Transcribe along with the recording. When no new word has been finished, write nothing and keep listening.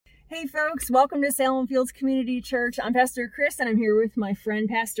Hey folks, welcome to Salem Fields Community Church. I'm Pastor Chris and I'm here with my friend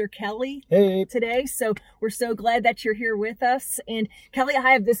Pastor Kelly today. So we're so glad that you're here with us. And Kelly,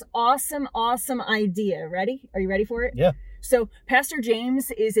 I have this awesome idea. Ready? Are you ready for it? Yeah. So Pastor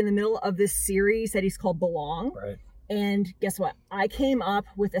James is in the middle of this series that he's called Belong. Right. And guess what? I came up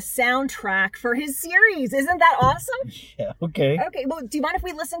with a soundtrack for his series. Isn't that awesome? Yeah, okay. Okay, well, do you mind if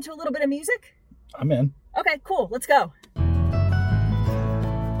we listen to a little bit of music? I'm in. Okay, cool. Let's go.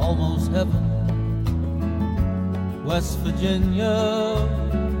 Almost heaven, West Virginia,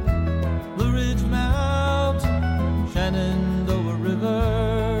 Blue Ridge Mountain, Shenandoah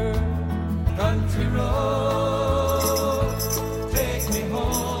River, country road, take me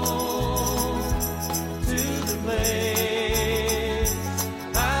home to the place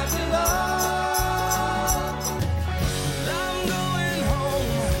I belong. I'm going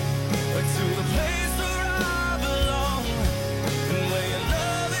home to the place where I belong, and where your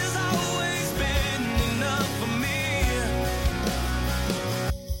love has always been enough for me.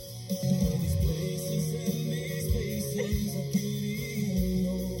 These places are getting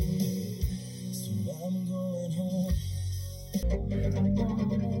old, so I'm going home.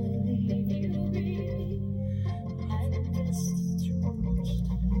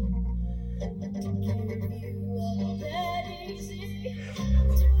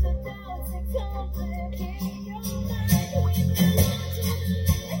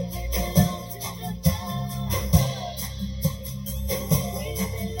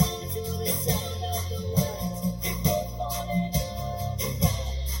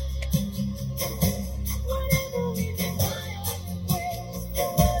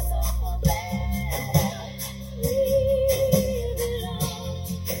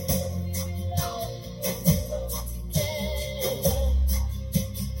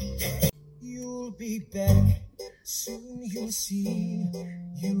 You'll be back, soon you'll see.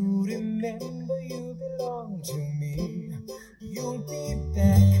 You remember you belong to me. You'll be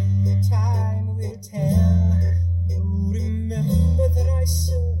back, time will tell. You remember that I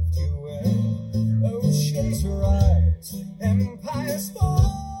served you well. Oceans rise, empires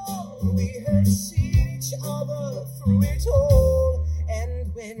fall. We have seen each other through it all.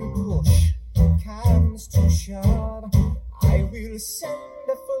 And when push comes to shove, I will send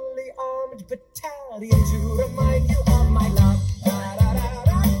a fully armed battalion to remind you of my love. Da da da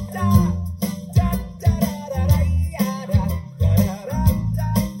da da. Da da da da da ya da. Da da da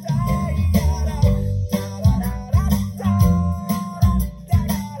da da ya da. Da da da da da. Da da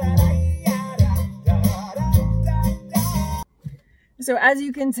da da ya da. Da da da da. So as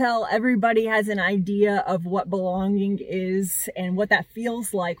you can tell, everybody has an idea of what belonging is and what that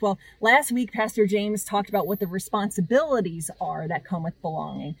feels like. Well, last week, Pastor James talked about what the responsibilities are that come with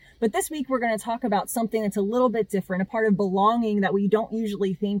belonging. But this week, we're going to talk about something that's a little bit different, a part of belonging that we don't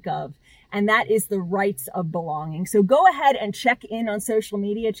usually think of. And that is the rights of belonging. So go ahead and check in on social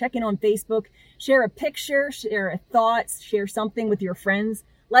media, check in on Facebook, share a picture, share a thought, share something with your friends.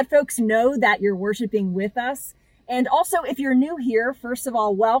 Let folks know that you're worshiping with us. And also, if you're new here, first of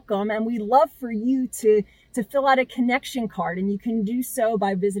all, welcome. And we'd love for you to fill out a connection card. And you can do so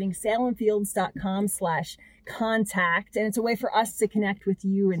by visiting salemfields.com/contact. And it's a way for us to connect with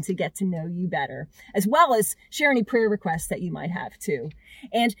you and to get to know you better, as well as share any prayer requests that you might have too.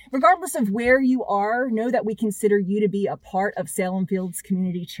 And regardless of where you are, know that we consider you to be a part of Salem Fields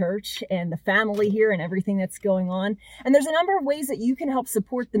Community Church and the family here and everything that's going on. And there's a number of ways that you can help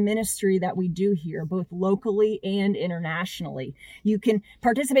support the ministry that we do here, both locally and internationally. You can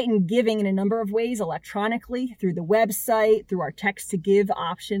participate in giving in a number of ways, electronically, through the website, through our text to give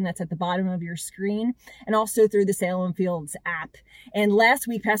option that's at the bottom of your screen, and also through the Salem Fields app. And last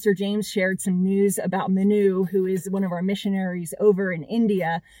week, Pastor James shared some news about Manu, who is one of our missionaries over in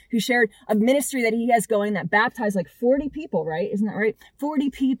India, who shared a ministry that he has going that baptized like 40 people, right? Isn't that right? 40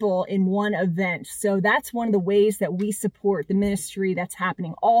 people in one event. So that's one of the ways that we support the ministry that's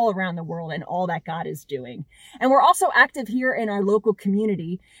happening all around the world and all that God is doing. And we're also active here in our local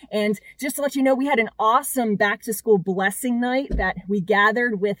community. And just to let you know, we had an awesome back to school blessing night that we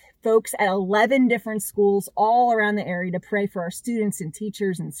gathered with folks at 11 different schools all around the area to pray for our students and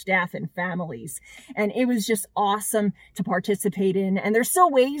teachers and staff and families. And it was just awesome to participate in. And there's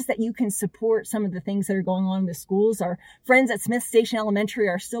still ways that you can support some of the things that are going on in the schools. Our friends at Smith Station Elementary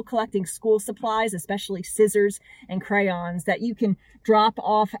are still collecting school supplies, especially scissors and crayons that you can drop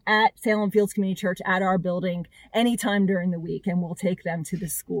off at Salem Fields Community Church at our building anytime during the week, and we'll take them to the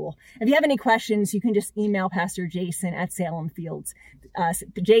school. If you have any questions, you can just email Pastor Jason at Salem Fields,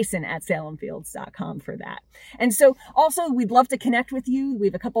 Jason at salemfields.com for that. And so also we'd love to connect with you. We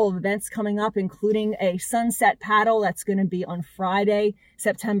have a couple of events coming up, including a sunset paddle that's going to be on Friday,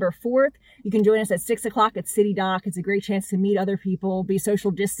 September 4th. You can join us at 6 o'clock at City Dock. It's a great chance to meet other people, be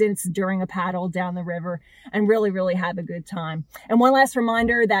social distance during a paddle down the river, and really, really have a good time. And one last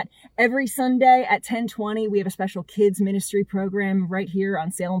reminder that every Sunday at 10:20, we have a special kids ministry program right here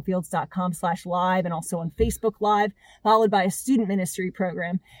on salemfields.com/live and also on Facebook Live, followed by a student ministry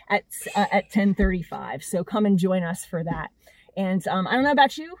program at 10:35. So come and join us for that. And I don't know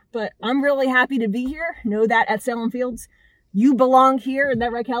about you, but I'm really happy to be here. Know that at Salem Fields, you belong here. Isn't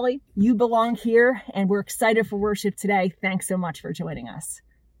that right, Kelly? You belong here, and we're excited for worship today. Thanks so much for joining us.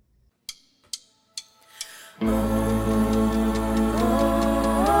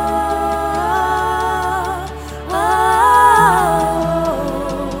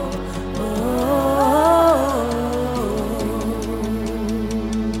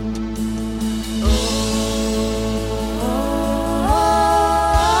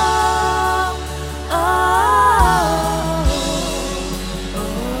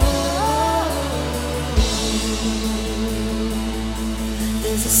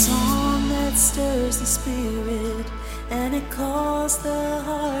 There's a song that stirs the spirit, and it calls the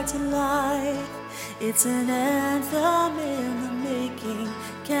heart to life. It's an anthem in the making.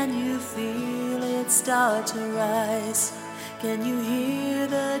 Can you feel it start to rise? Can you hear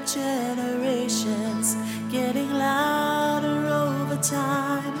the generations getting louder over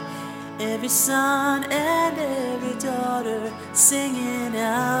time? Every son and every daughter singing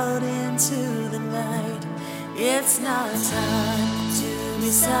out into the night. It's not time to be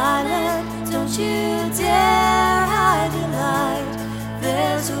silent, don't you dare hide your light.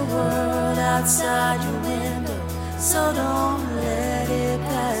 There's a world outside your window, so don't let it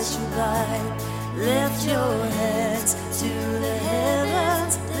pass you by. Lift your heads to the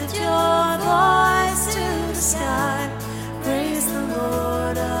heavens, lift your voice to the sky. Praise the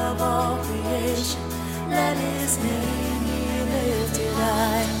Lord of all creation, let his name be lifted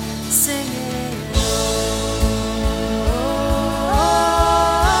high. Sing it.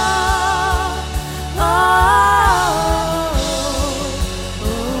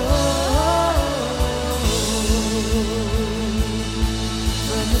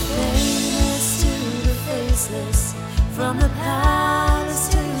 From the palace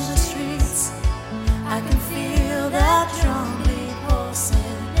to the streets, I can feel that drumbeat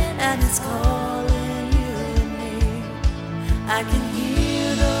pulsing, and it's calling you and me. I can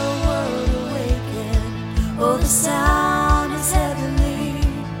hear the world awaken, oh, the sound is heavenly.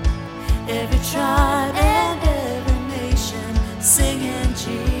 Every tribe and every nation singing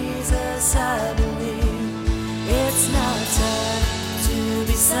Jesus, I believe. It's not time to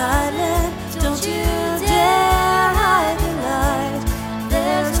be silent, don't you dare hide the light.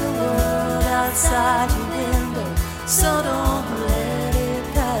 There's a world outside your window, so don't let it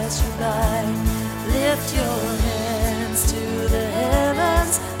pass you by. Lift your hands to the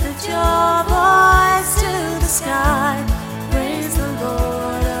heavens, lift your voice to the sky. Praise the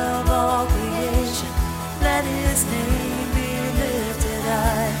Lord of all creation, let his name be lifted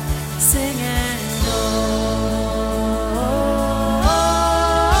high. Singing,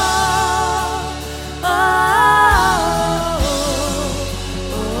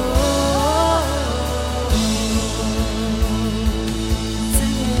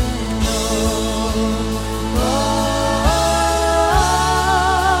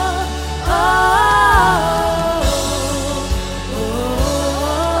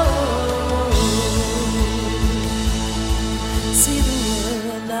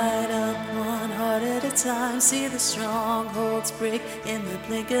 see the strongholds break in the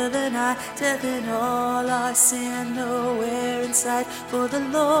blink of an eye. Death and all our sin nowhere in sight. For the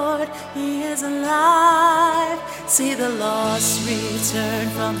Lord, he is alive. See the lost return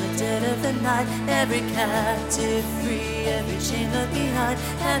from the dead of the night. Every captive free, every chain left behind.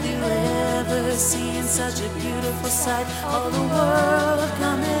 Have you ever seen such a beautiful sight? All the world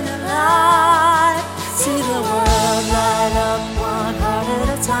coming alive. See the world light up one heart at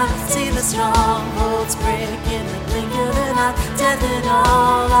a time. See the strongholds break in the blink of an eye. Death and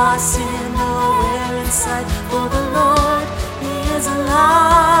all our sin nowhere in sight. For the Lord, he is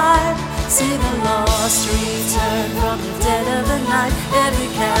alive. See the lost return from the dead of the night. Every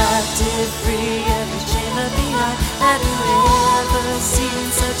captive free, every chain left behind. Have you ever seen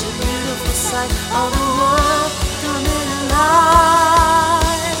such a beautiful sight? All the world coming alive.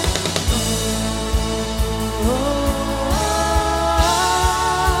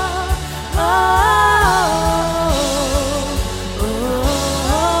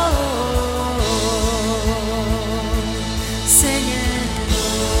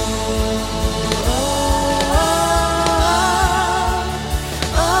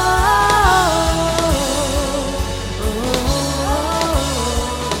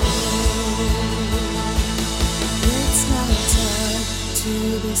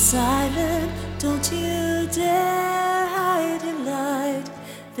 you're silent, don't you dare hide your light.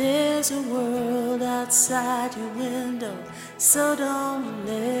 There's a world outside your window, so don't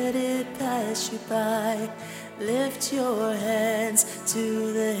let it pass you by. Lift your hands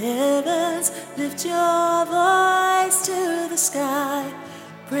to the heavens, lift your voice to the sky.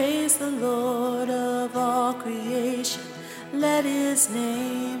 Praise the Lord of all creation, let his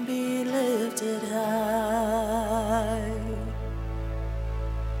name be lifted high.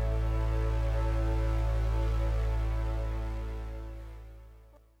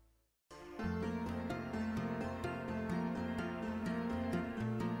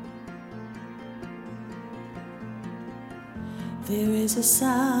 There is a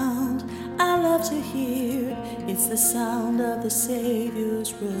sound I love to hear. It's the sound of the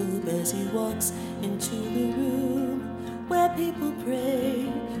Savior's robe as he walks into the room where people pray,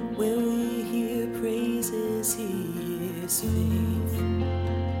 where we hear praises, he hears faith.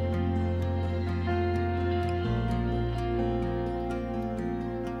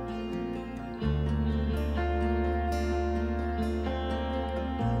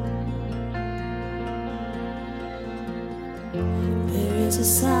 There is a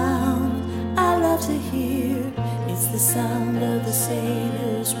sound I love to hear. It's the sound of the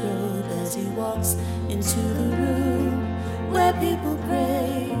Savior's robe as he walks into the room where people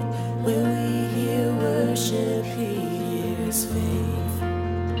pray, where we hear worship, he hears faith.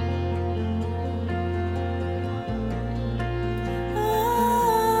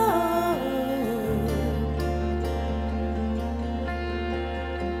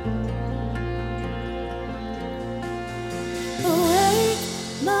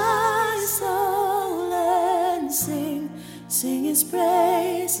 Sing his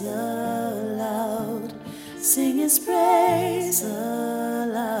praise aloud, sing his praise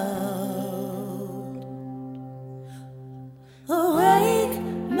aloud. Awake,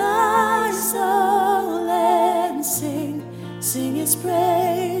 my soul, and sing his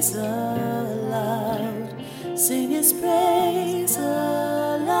praise aloud, sing his praise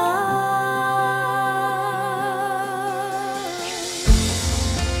aloud.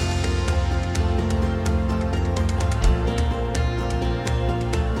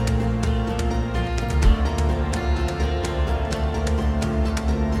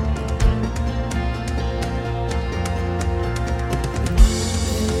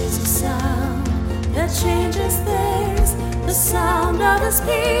 Changes things, the sound of his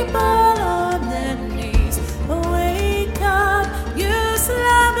people on their knees. Awake up, you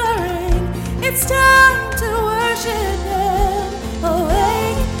slumbering, it's time to worship him.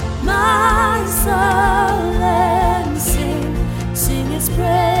 Awake, my soul, and sing his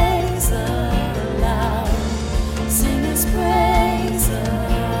praise aloud, sing his praise aloud.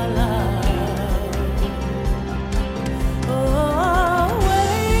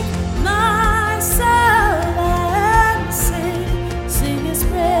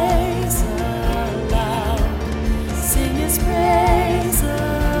 Praise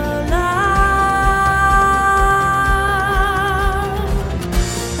aloud.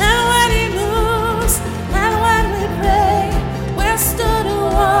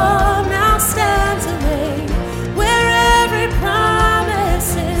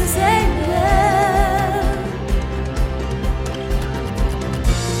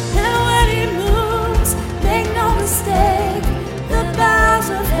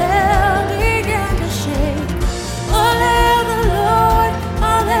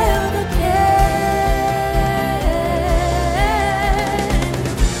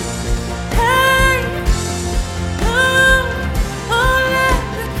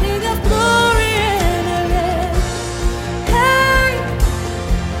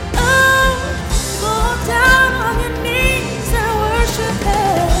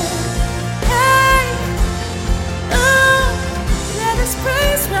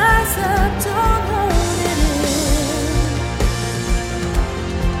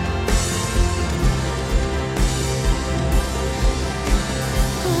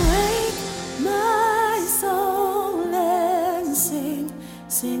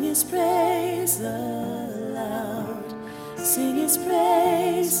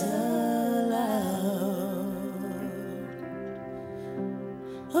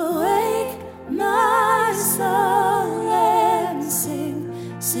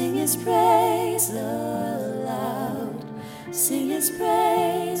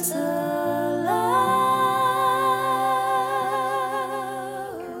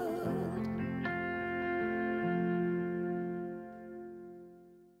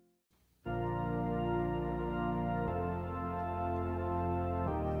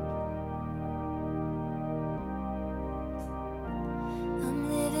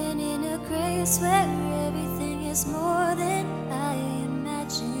 place where everything is more than I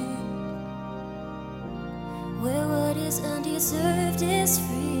imagined, where what is undeserved is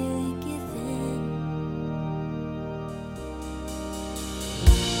freely given.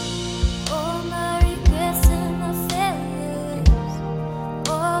 All my regrets and my failures,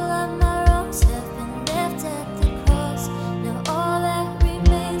 all of my wrongs have been left at the cross. Now all that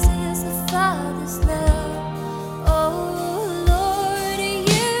remains is the Father's love. Oh Lord,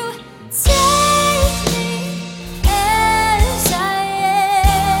 you take me as I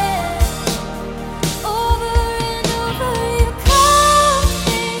am. Over and over you call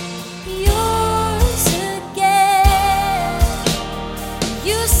me yours again.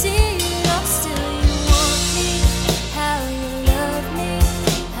 You see it all, still you want me. How you love me,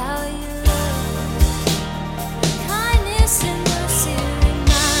 how you love me. Kindness and mercy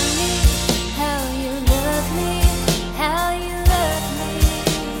remind me how you love me, how you love me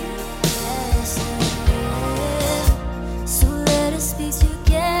as I am. So let us be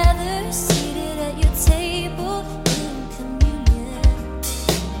together, seated at your table in communion.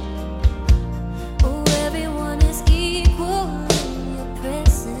 Oh, everyone is equal in your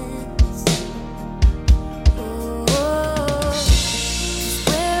presence. Oh, 'cause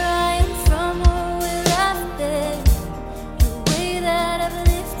where I am from or where I've been, the way that I've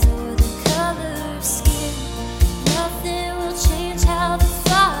lived or the color of skin, nothing will change how the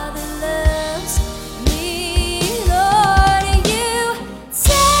Father loves me. Lord, you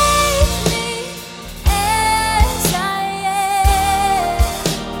take me as I am.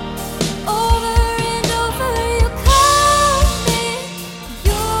 Over and over you call me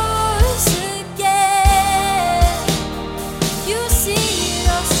yours again. You see it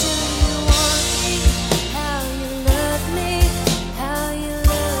all, still you want me. How you love me, how you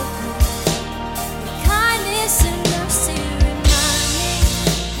love me. Kindness and mercy remind me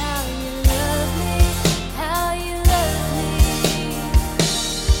how you love me, how you love me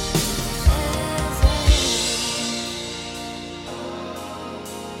as I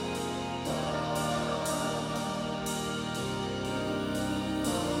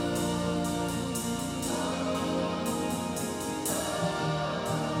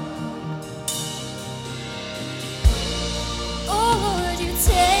Oh Lord, you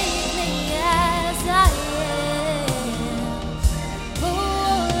take me as I am.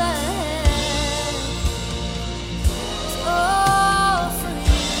 All I have is all for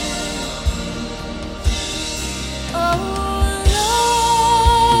you. Oh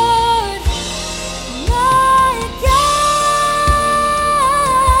Lord, my God,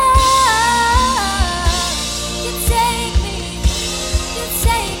 you take me, you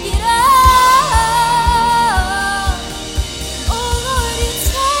take it all. Oh Lord, you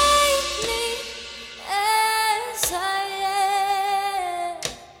take me as I am.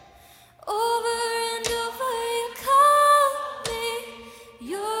 Over and over you call me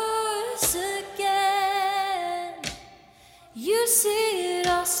yours again. You see it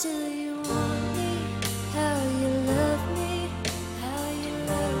all, still you want me. How you love me, how you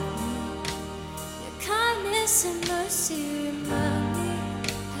love me. Your kindness and mercy remind me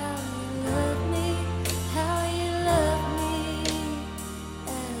how you love me, how you love me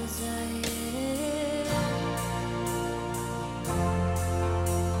as I am.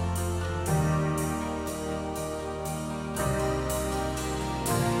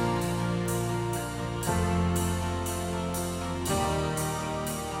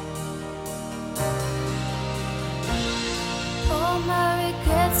 All my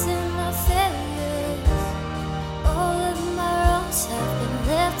regrets and my failures, all of my wrongs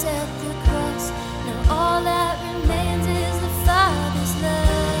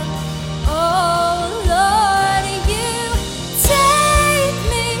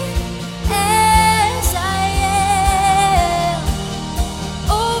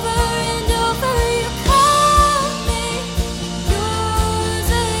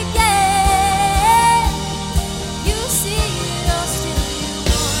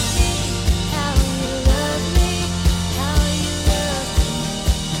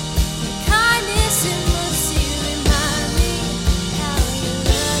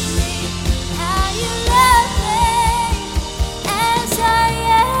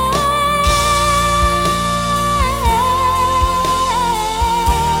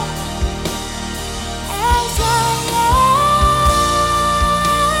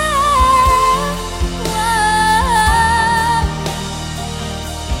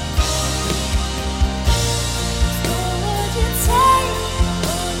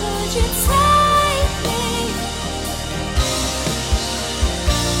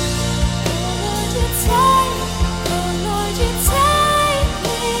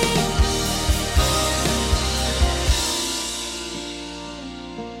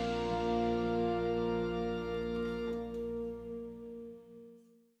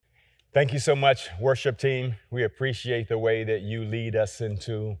Thank you so much, worship team. We appreciate the way that you lead us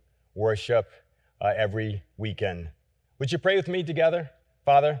into worship every weekend. Would you pray with me together?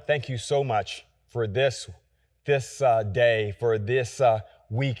 Father, thank you so much for this day, for this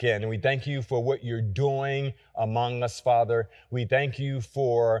weekend. We thank you for what you're doing among us, Father. We thank you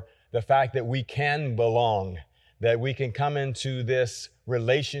for the fact that we can belong, that we can come into this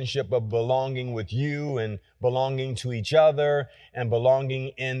relationship of belonging with you and belonging to each other and belonging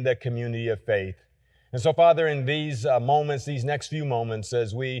in the community of faith. And so, Father, in these moments, these next few moments,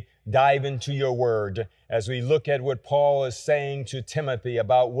 as we dive into your word, as we look at what Paul is saying to Timothy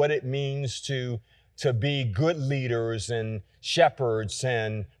about what it means to be good leaders and shepherds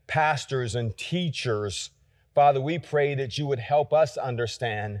and pastors and teachers, Father, we pray that you would help us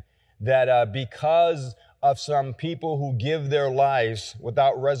understand that because of some people who give their lives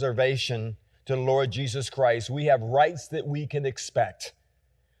without reservation to the Lord Jesus Christ, we have rights that we can expect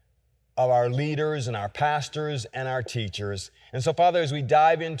of our leaders and our pastors and our teachers. And so, Father, as we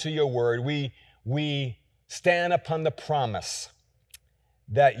dive into your word, we stand upon the promise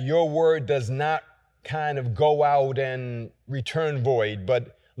that your word does not kind of go out and return void,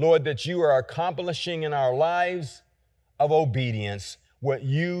 but Lord, that you are accomplishing in our lives of obedience what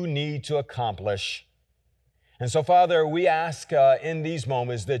you need to accomplish. And so, Father, we ask in these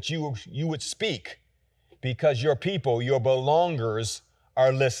moments that you would speak, because your people, your belongers,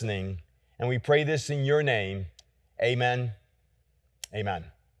 are listening. And we pray this in your name. Amen. Amen.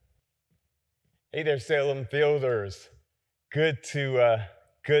 Hey there, Salem Fielders. Good to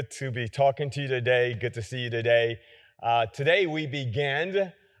be talking to you today. Good to see you today. Today we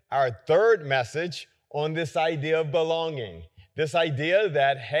began our third message on this idea of belonging. This idea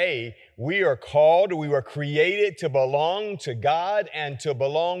that, hey, we are called, we were created to belong to God and to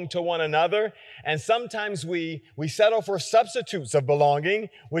belong to one another. And sometimes we settle for substitutes of belonging,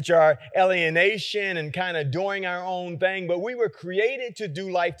 which are alienation and kind of doing our own thing. But we were created to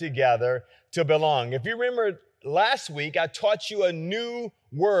do life together, to belong. If you remember last week, I taught you a new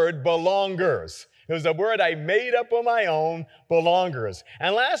word, belongers. It was a word I made up on my own, belongers.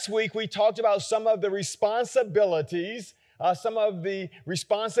 And last week, we talked about some of the responsibilities of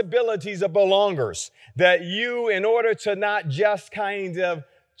belongers, that you, in order to not just kind of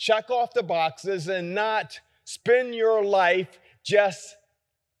check off the boxes and not spend your life just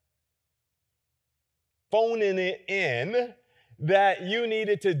phoning it in, that you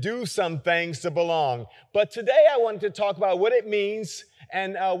needed to do some things to belong. But today I wanted to talk about what it means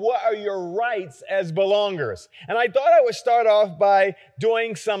and what are your rights as belongers. And I thought I would start off by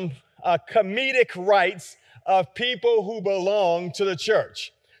doing some comedic rights of people who belong to the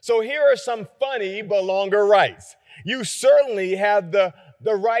church. So here are some funny belonger rights. You certainly have the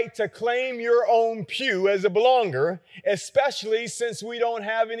right to claim your own pew as a belonger, especially since we don't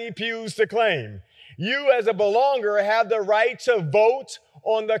have any pews to claim. You as a belonger have the right to vote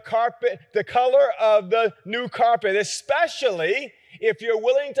on the carpet, the color of the new carpet, especially if you're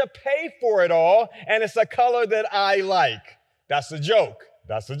willing to pay for it all and it's a color that I like. That's a joke.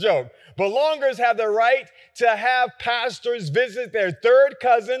 That's a joke. Belongers have the right to have pastors visit their third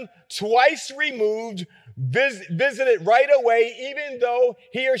cousin, twice removed, visit it right away, even though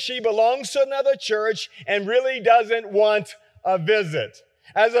he or she belongs to another church and really doesn't want a visit.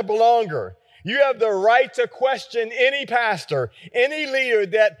 As a belonger, you have the right to question any pastor, any leader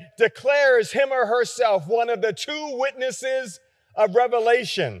that declares him or herself one of the two witnesses of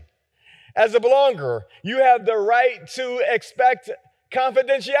Revelation. As a belonger, you have the right to expect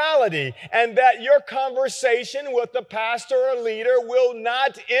confidentiality, and that your conversation with the pastor or leader will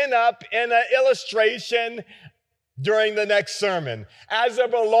not end up in an illustration during the next sermon. As a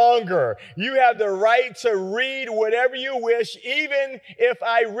belonger, you have the right to read whatever you wish, even if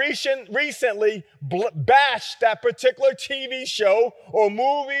I recently bashed that particular TV show or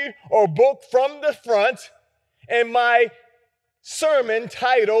movie or book from the front in my sermon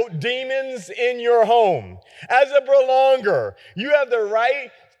titled Demons in Your Home. As a belonger, you have the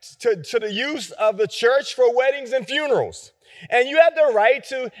right to the use of the church for weddings and funerals. And you have the right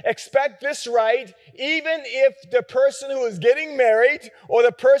to expect this right even if the person who is getting married or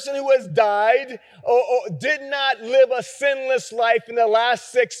the person who has died or did not live a sinless life in the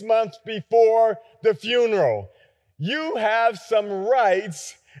last 6 months before the funeral. You have some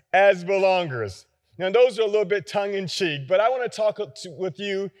rights as belongers. Now, those are a little bit tongue-in-cheek, but I want to talk with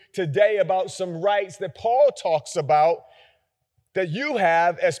you today about some rights that Paul talks about that you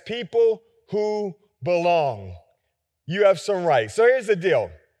have as people who belong. You have some rights. So here's the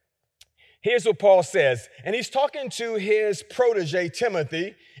deal. Here's what Paul says, and he's talking to his protege,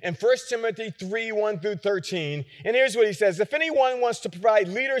 Timothy, in 1 Timothy 3, 1 through 13. And here's what he says. If anyone wants to provide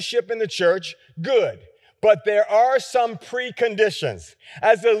leadership in the church, good. But there are some preconditions.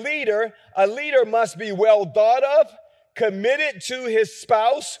 As a leader must be well thought of, committed to his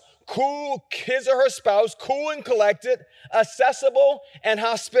spouse, his or her spouse, cool and collected, accessible and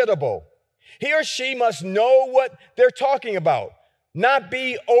hospitable. He or she must know what they're talking about. Not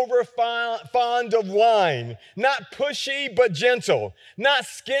be over fond of wine, not pushy but gentle, not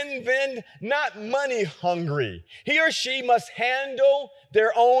skin-thin, not money hungry. He or she must handle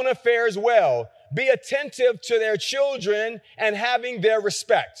their own affairs well, be attentive to their children and having their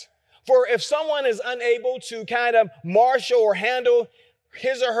respect. For if someone is unable to kind of marshal or handle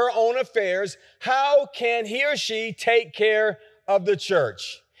his or her own affairs, how can he or she take care of the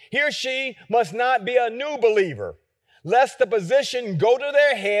church? He or she must not be a new believer, lest the position go to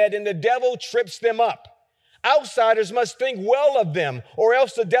their head and the devil trips them up. Outsiders must think well of them, or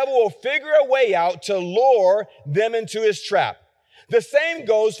else the devil will figure a way out to lure them into his trap. The same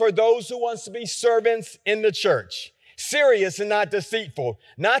goes for those who want to be servants in the church. Serious and not deceitful,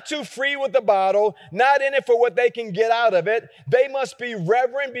 not too free with the bottle, not in it for what they can get out of it. They must be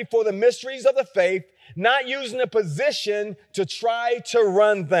reverent before the mysteries of the faith, not using a position to try to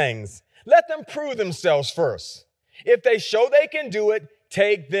run things. Let them prove themselves first. If they show they can do it,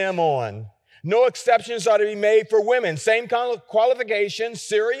 take them on. No exceptions are to be made for women. Same qualifications,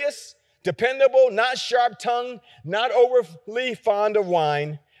 serious, dependable, not sharp-tongued, not overly fond of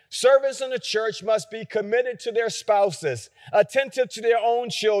wine. Servants in the church must be committed to their spouses, attentive to their own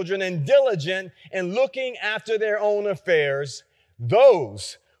children, and diligent in looking after their own affairs.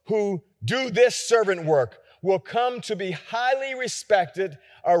 Those who do this servant work will come to be highly respected,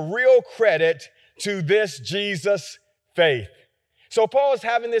 a real credit to this Jesus faith. So Paul is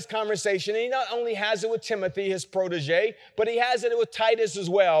having this conversation, and he not only has it with Timothy, his protege, but he has it with Titus as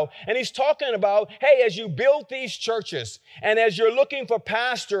well. And he's talking about, hey, as you build these churches, and as you're looking for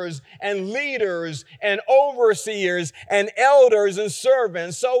pastors and leaders and overseers and elders and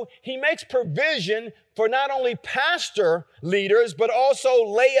servants, so he makes provision for not only pastor leaders, but also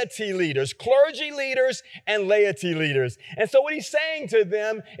laity leaders, clergy leaders and laity leaders. And so what he's saying to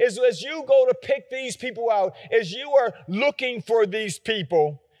them is, as you go to pick these people out, as you are looking for these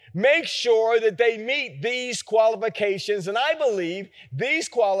people, make sure that they meet these qualifications. And I believe these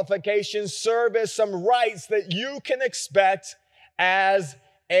qualifications serve as some rights that you can expect as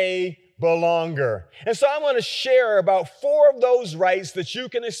a belonger. And so I'm going to share about 4 of those rights that you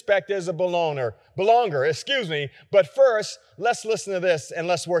can expect as a belonger. But first, let's listen to this and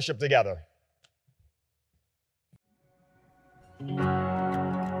let's worship together.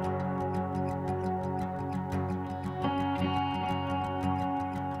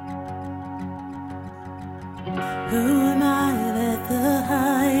 Who am I that the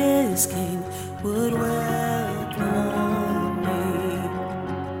highest King would welcome me?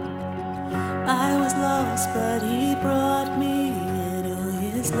 I was lost, but he brought me into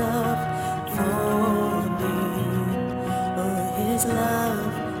his love for me. Oh, his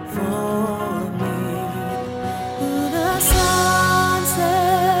love for me. Who the sun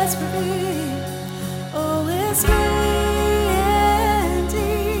sets free, oh, it's free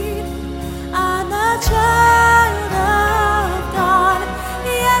indeed. I'm a child of God,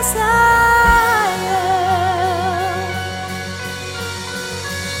 yes I am.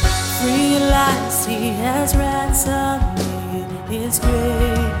 Free at last, he has ransomed me, his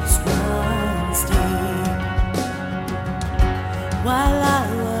grace runs deep. While I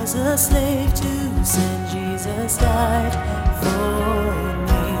was a slave to sin, Jesus died for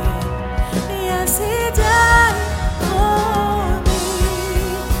me. Yes, he died for me.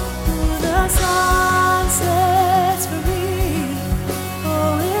 Who the sun sets free,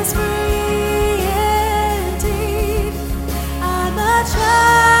 oh, it's free indeed. I'm a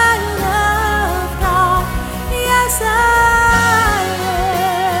child of God, yes I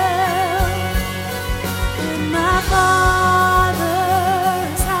am. In my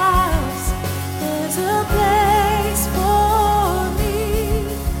Father's house, there's a place for me.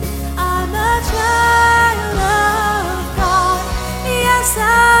 I'm a child of God, yes I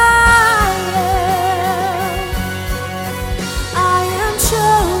am. I am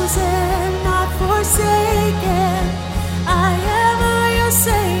chosen, not forsaken. I am who you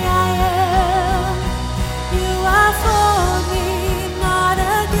say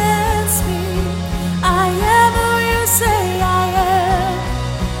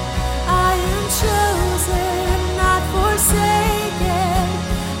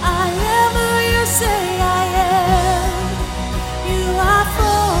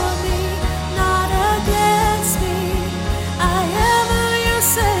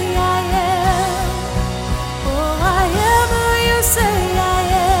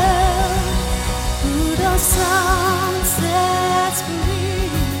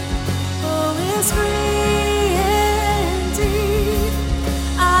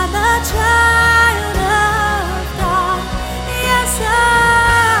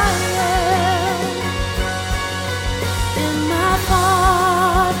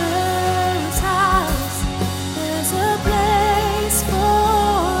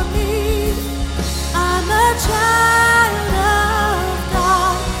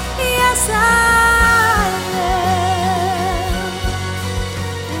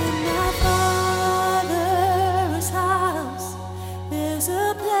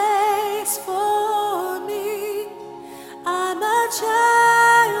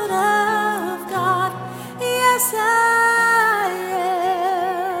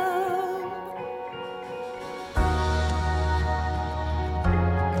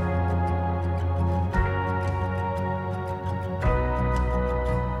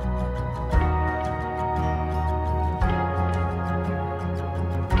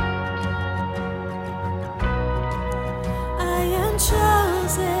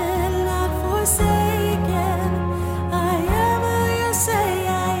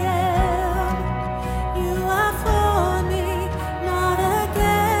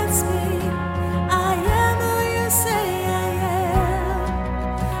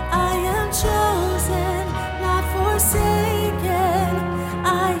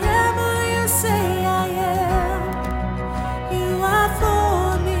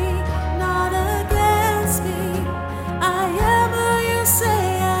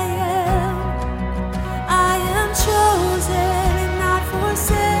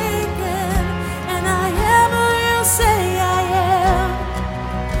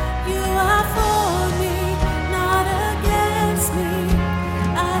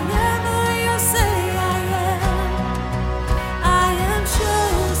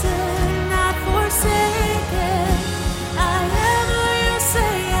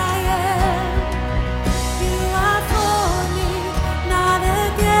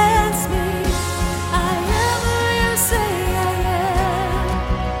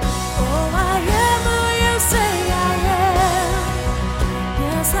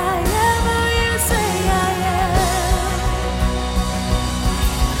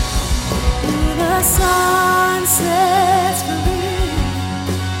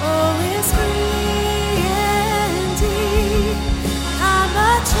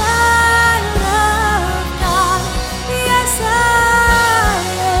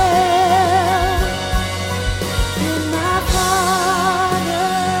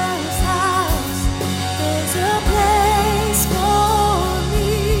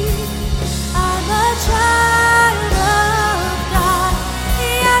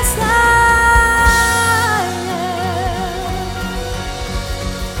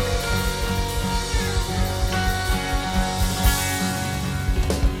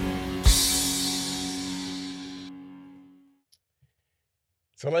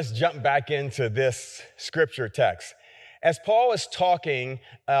So let's jump back into this scripture text. As Paul is talking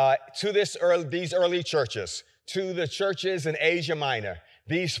to these early churches, to the churches in Asia Minor,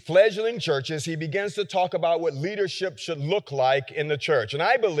 these fledgling churches, he begins to talk about what leadership should look like in the church. And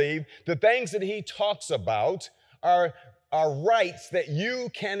I believe the things that he talks about are rights that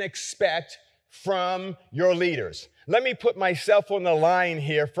you can expect from your leaders. Let me put myself on the line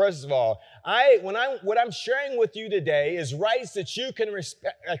here. First of all, what I'm sharing with you today is rights that you can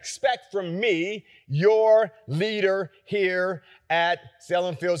expect from me, your leader here at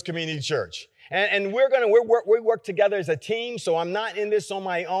Salem Fields Community Church. And we work together as a team, so I'm not in this on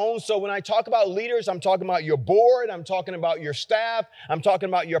my own. So when I talk about leaders, I'm talking about your board, I'm talking about your staff, I'm talking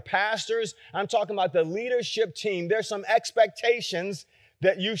about your pastors, I'm talking about the leadership team. There's some expectations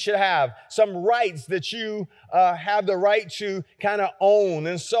that you should have, some rights that you have the right to kind of own.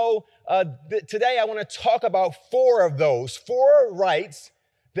 And so today I want to talk about 4 of those, 4 rights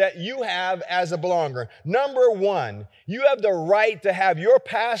that you have as a belonger. Number 1, you have the right to have your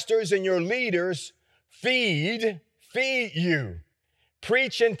pastors and your leaders feed you.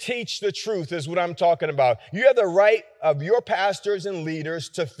 Preach and teach the truth is what I'm talking about. You have the right of your pastors and leaders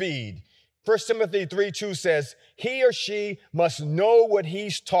to feed. 1 Timothy 3:2 says, he or she must know what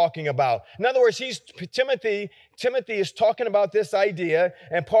he's talking about. In other words, Timothy is talking about this idea,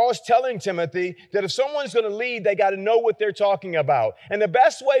 and Paul is telling Timothy that if someone's going to lead, they got to know what they're talking about. And the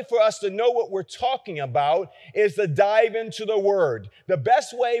best way for us to know what we're talking about is to dive into the Word. The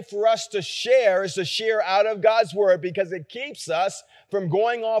best way for us to share is to share out of God's Word, because it keeps us from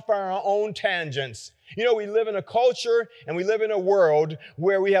going off our own tangents. You know, we live in a culture and we live in a world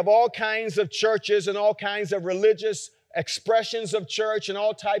where we have all kinds of churches and all kinds of religious expressions of church and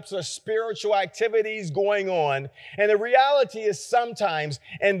all types of spiritual activities going on. And the reality is sometimes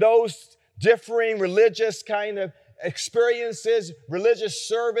in those differing religious kind of experiences, religious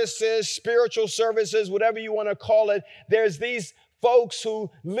services, spiritual services, whatever you want to call it, there's these folks who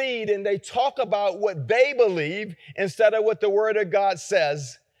lead and they talk about what they believe instead of what the Word of God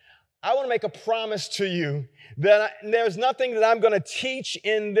says. I want to make a promise to you that there's nothing that I'm going to teach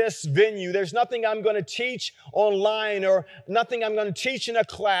in this venue. There's nothing I'm going to teach online or nothing I'm going to teach in a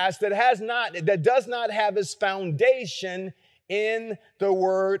class that does not have its foundation in the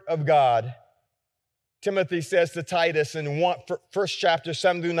Word of God. Timothy says to Titus in 1 chapter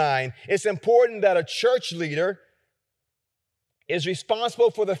 7-9, it's important that a church leader is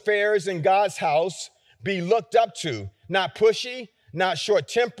responsible for the affairs in God's house, be looked up to, not pushy, not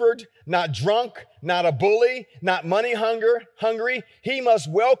short-tempered, not drunk, not a bully, not money hungry. He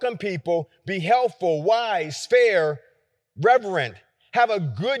must welcome people, be helpful, wise, fair, reverent, have a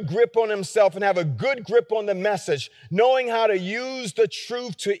good grip on himself and have a good grip on the message, knowing how to use the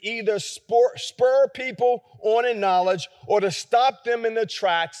truth to either spur people on in knowledge or to stop them in their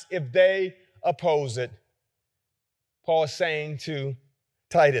tracks if they oppose it. Paul is saying to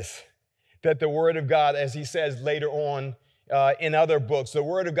Titus that the Word of God, as he says later on, in other books, the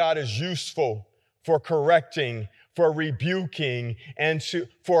Word of God is useful for correcting, for rebuking, and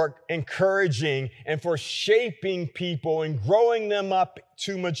for encouraging, and for shaping people and growing them up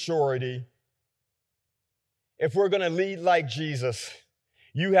to maturity. If we're going to lead like Jesus,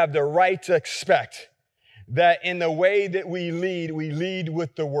 you have the right to expect that in the way that we lead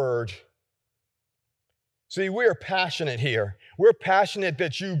with the Word. See, we're passionate here. We're passionate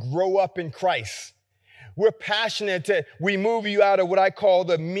that you grow up in Christ. We're passionate that we move you out of what I call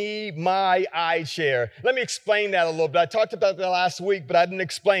the me, my, I chair. Let me explain that a little bit. I talked about that last week, but I didn't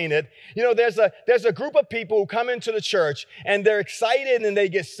explain it. You know, there's a group of people who come into the church and they're excited and they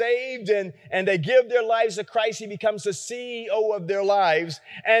get saved and they give their lives to Christ. He becomes the CEO of their lives.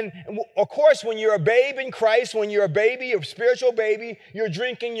 And of course, when you're a babe in Christ, when you're a baby, a spiritual baby,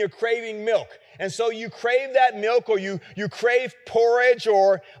 you're craving milk. And so you crave that milk, or you crave porridge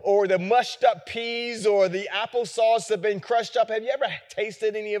or the mushed up peas or the applesauce that have been crushed up. Have you ever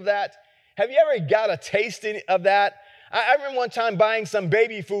tasted any of that? Have you ever got a taste of that? I remember one time buying some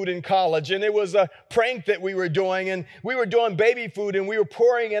baby food in college, and it was a prank that we were doing, and we were doing baby food, and we were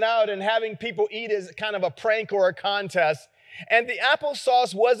pouring it out and having people eat as kind of a prank or a contest. And the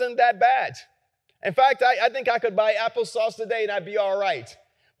applesauce wasn't that bad. In fact, I think I could buy applesauce today and I'd be all right.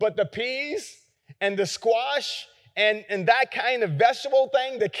 But the peas and the squash and that kind of vegetable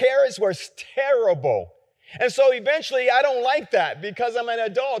thing, the carrots were terrible. And so eventually I don't like that because I'm an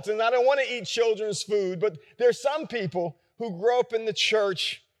adult and I don't want to eat children's food. But there's some people who grow up in the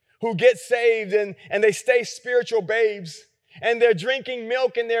church who get saved and they stay spiritual babes. and they're drinking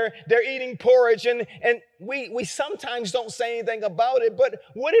milk and they're eating porridge. And we sometimes don't say anything about it. But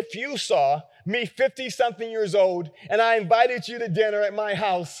what if you saw me 50-something years old and I invited you to dinner at my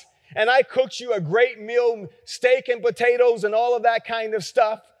house and I cooked you a great meal, steak and potatoes and all of that kind of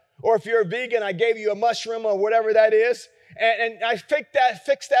stuff? Or if you're a vegan, I gave you a mushroom or whatever that is. And I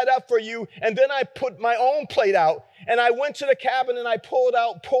fixed that up for you. And then I put my own plate out. And I went to the cabinet and I pulled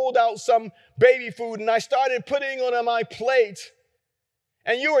out some baby food. And I started putting it on my plate.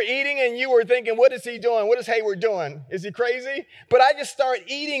 And you were eating and you were thinking, what is he doing? What is Hayward doing? Is he crazy? But I just started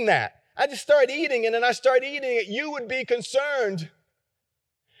eating that. I just started eating. And then I started eating it. You would be concerned.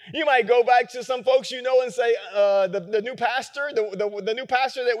 You might go back to some folks you know and say, the new pastor, the new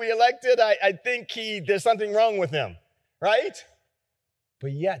pastor that we elected, I think there's something wrong with him. Right?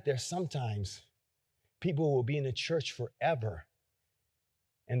 But yet there's sometimes people who will be in the church forever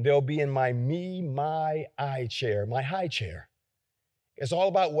and they'll be in my high chair. It's all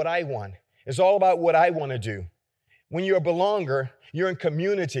about what I want. It's all about what I want to do. When you're a belonger, you're in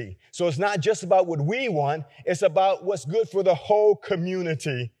community. So it's not just about what we want. It's about what's good for the whole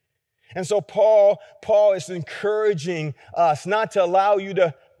community. And so Paul is encouraging us not to allow you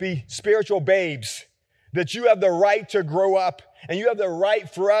to be spiritual babes, that you have the right to grow up and you have the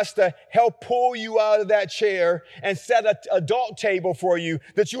right for us to help pull you out of that chair and set an adult table for you,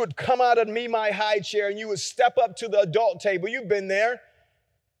 that you would come out of my high chair and you would step up to the adult table. You've been there.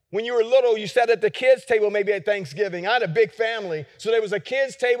 When you were little, you sat at the kids' table maybe at Thanksgiving. I had a big family, so there was a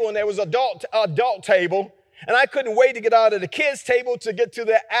kids' table and there was an adult table, and I couldn't wait to get out of the kids' table to get to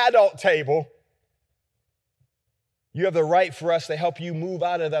the adult table. You have the right for us to help you move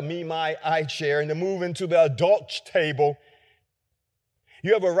out of the my high chair and to move into the adult table.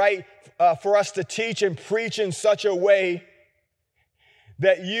 You have a right for us to teach and preach in such a way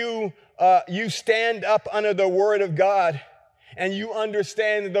that you stand up under the Word of God and you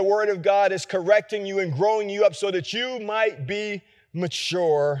understand that the Word of God is correcting you and growing you up so that you might be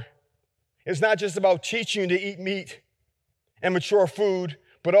mature. It's not just about teaching you to eat meat and mature food,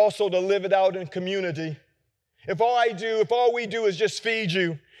 but also to live it out in community. If all we do is just feed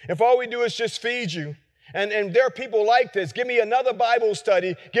you, and there are people like this, give me another Bible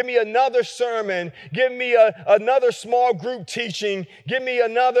study, give me another sermon, give me another small group teaching, give me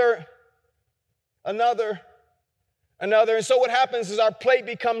another. And so what happens is our plate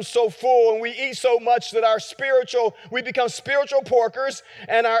becomes so full and we eat so much that we become spiritual porkers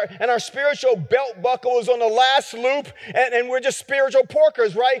and our spiritual belt buckle is on the last loop and we're just spiritual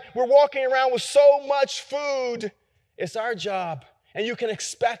porkers, right? We're walking around with so much food. It's our job. And you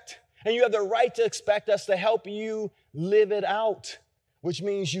have the right to expect us to help you live it out, which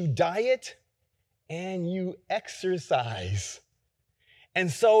means you diet and you exercise. And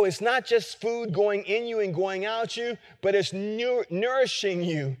so it's not just food going in you and going out you, but it's nourishing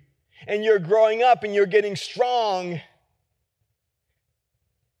you. And you're growing up and you're getting strong.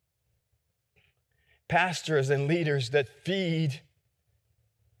 Pastors and leaders that feed,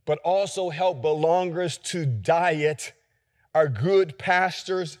 but also help belongers to diet are good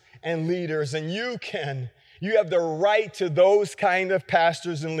pastors and leaders. And you have the right to those kind of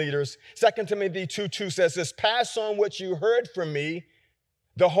pastors and leaders. 2 Timothy 2:2 says this, pass on what you heard from me,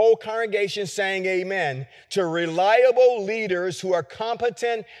 the whole congregation saying amen, to reliable leaders who are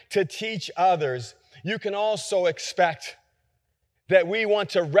competent to teach others. You can also expect that we want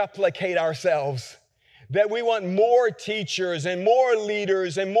to replicate ourselves, that we want more teachers and more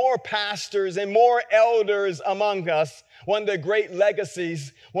leaders and more pastors and more elders among us. One of the great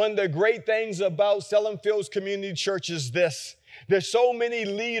legacies, one of the great things about Salem Fields Community Church is this. There's so many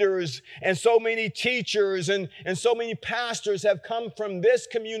leaders and so many teachers and so many pastors have come from this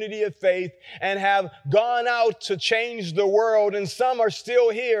community of faith and have gone out to change the world. And some are still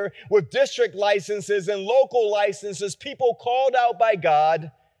here with district licenses and local licenses, people called out by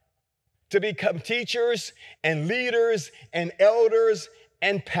God to become teachers and leaders and elders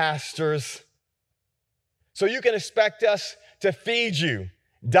and pastors. So you can expect us to feed you,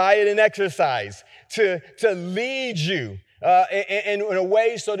 diet and exercise, to lead you in a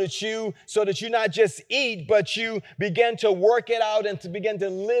way so that you not just eat, but you begin to work it out and to begin to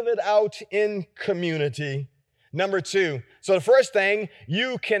live it out in community. Number 2, so the first thing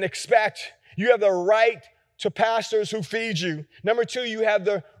you can expect, you have the right to pastors who feed you. Number 2, you have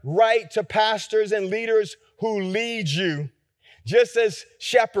the right to pastors and leaders who lead you. Just as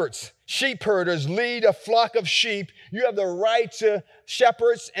shepherds, sheep herders lead a flock of sheep, you have the right to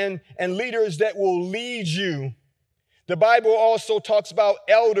shepherds and leaders that will lead you. The Bible also talks about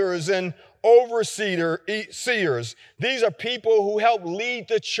elders and overseers. These are people who help lead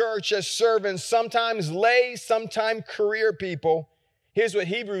the church as servants, sometimes lay, sometimes career people. Here's what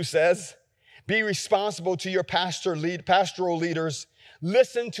Hebrews says. Be responsible to your pastoral leaders.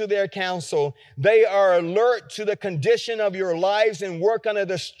 Listen to their counsel. They are alert to the condition of your lives and work under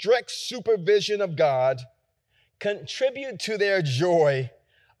the strict supervision of God. Contribute to their joy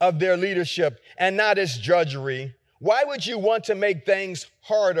of their leadership and not its drudgery. Why would you want to make things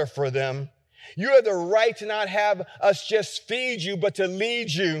harder for them? You have the right to not have us just feed you, but to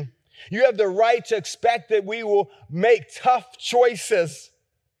lead you. You have the right to expect that we will make tough choices,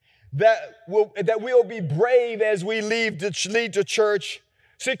 that we'll be brave as we lead the church.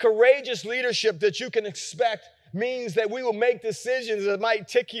 See, courageous leadership that you can expect means that we will make decisions that might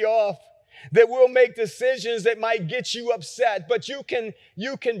tick you off, that we'll make decisions that might get you upset. But you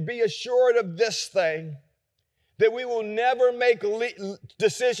can be assured of this thing, that we will never make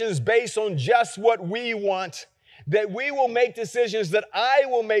decisions based on just what we want, that we will make decisions, that I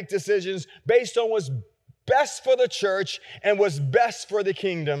will make decisions based on what's best for the church and what's best for the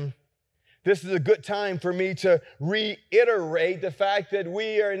kingdom. This is a good time for me to reiterate the fact that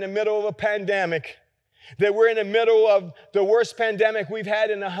we are in the middle of a pandemic, that we're in the middle of the worst pandemic we've had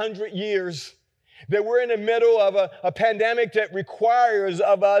in 100 years, that we're in the middle of a pandemic that requires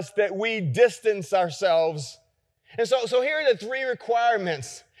of us that we distance ourselves. And so here are the three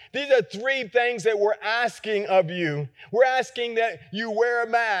requirements. These are three things that we're asking of you. We're asking that you wear a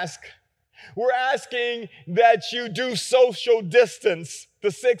mask. We're asking that you do social distance,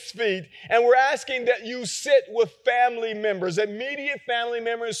 the 6 feet. And we're asking that you sit with family members, immediate family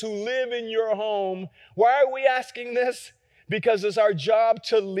members who live in your home. Why are we asking this? Because it's our job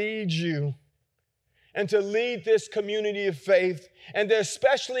to lead you and to lead this community of faith, and to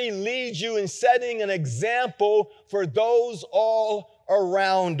especially lead you in setting an example for those all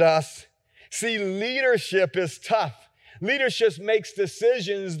around us. See, leadership is tough. Leadership makes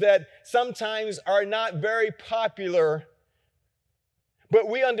decisions that sometimes are not very popular. But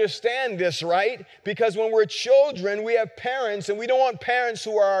we understand this, right? Because when we're children, we have parents, and we don't want parents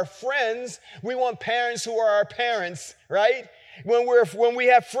who are our friends. We want parents who are our parents, right? When we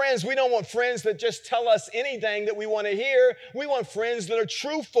have friends, we don't want friends that just tell us anything that we want to hear. We want friends that are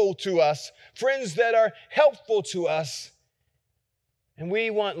truthful to us, friends that are helpful to us. And we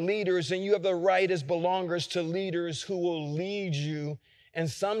want leaders, and you have the right as belongers to leaders who will lead you. And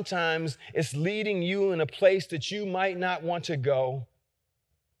sometimes it's leading you in a place that you might not want to go.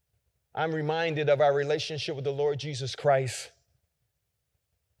 I'm reminded of our relationship with the Lord Jesus Christ.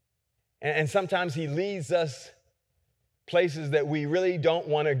 And sometimes he leads us places that we really don't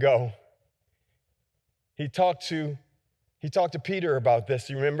want to go. He talked to Peter about this,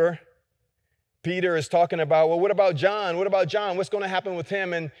 you remember? Peter is talking about, well, what about John? What about John? What's going to happen with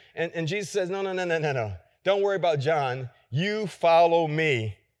him? And Jesus says, no. Don't worry about John. You follow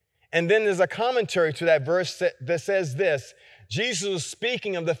me. And then there's a commentary to that verse that says this. Jesus was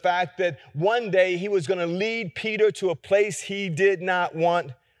speaking of the fact that one day he was going to lead Peter to a place he did not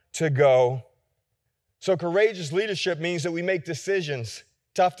want to go. So courageous leadership means that we make decisions,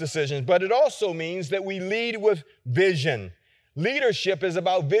 tough decisions, but it also means that we lead with vision. Leadership is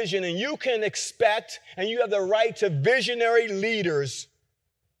about vision, and you can expect, and you have the right to visionary leaders.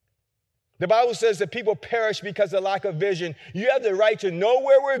 The Bible says that people perish because of lack of vision. You have the right to know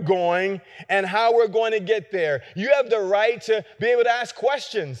where we're going and how we're going to get there. You have the right to be able to ask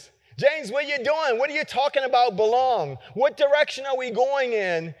questions. James, what are you doing? What are you talking about belong? What direction are we going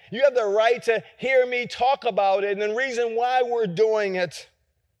in? You have the right to hear me talk about it and the reason why we're doing it.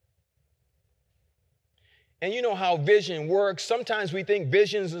 And you know how vision works. Sometimes we think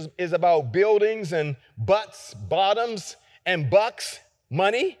vision is about buildings and butts, bottoms, and bucks,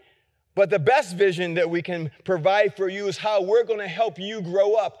 money. But the best vision that we can provide for you is how we're going to help you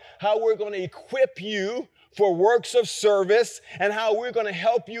grow up, how we're going to equip you for works of service, and how we're going to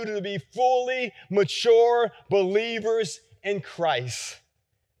help you to be fully mature believers in Christ.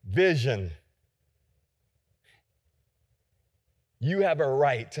 Vision. You have a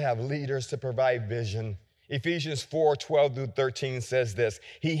right to have leaders to provide vision. Ephesians 4:12-13 says this.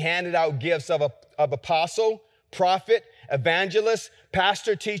 He handed out gifts of apostle, prophet, evangelist,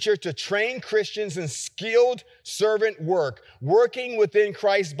 pastor, teacher to train Christians in skilled servant work, working within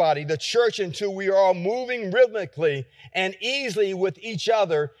Christ's body, the church, until we are all moving rhythmically and easily with each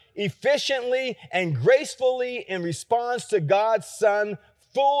other, efficiently and gracefully in response to God's Son,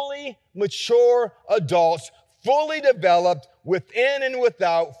 fully mature adults, fully developed within and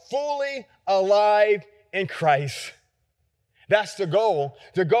without, fully alive in Christ. That's the goal.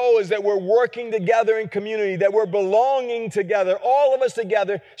 The goal is that we're working together in community, that we're belonging together, all of us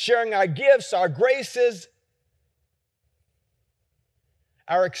together, sharing our gifts, our graces,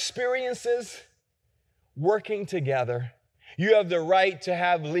 our experiences, working together. You have the right to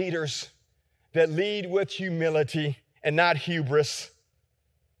have leaders that lead with humility and not hubris.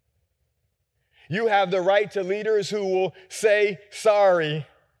 You have the right to leaders who will say sorry.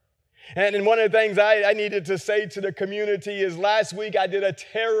 And one of the things I needed to say to the community is last week I did a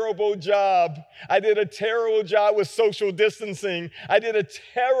terrible job. I did a terrible job with social distancing. I did a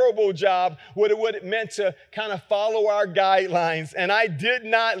terrible job with what it meant to kind of follow our guidelines. And I did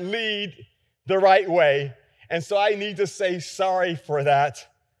not lead the right way. And so I need to say sorry for that.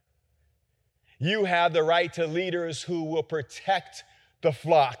 You have the right to leaders who will protect the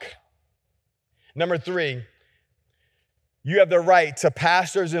flock. Number 3, you have the right to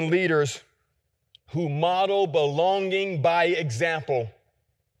pastors and leaders who model belonging by example.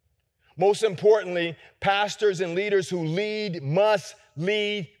 Most importantly, pastors and leaders who lead must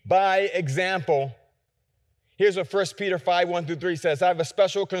lead by example. Here's what 1 Peter 5:1-3 says. I have a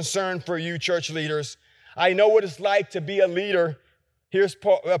special concern for you, church leaders. I know what it's like to be a leader. Here's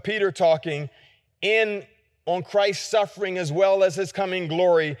Peter talking on Christ's suffering as well as his coming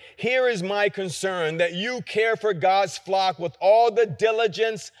glory. Here is my concern, that you care for God's flock with all the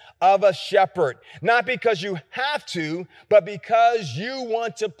diligence of a shepherd, not because you have to, but because you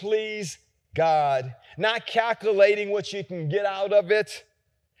want to please God, not calculating what you can get out of it,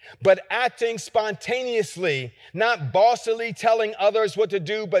 but acting spontaneously, not bossily telling others what to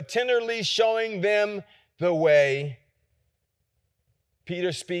do, but tenderly showing them the way.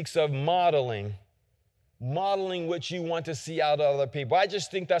 Peter speaks of modeling what you want to see out of other people. I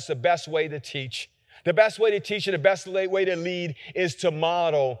just think that's the best way to teach. The best way to teach and the best way to lead is to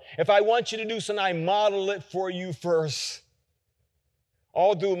model. If I want you to do something, I model it for you first.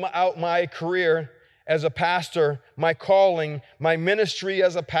 All throughout my career as a pastor, my calling, my ministry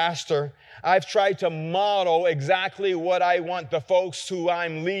as a pastor, I've tried to model exactly what I want the folks who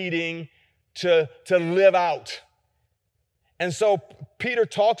I'm leading to live out. And so Peter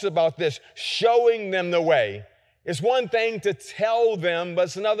talks about this, showing them the way. It's one thing to tell them, but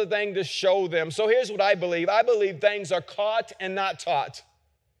it's another thing to show them. So here's what I believe. I believe things are caught and not taught.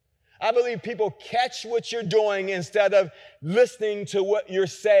 I believe people catch what you're doing instead of listening to what you're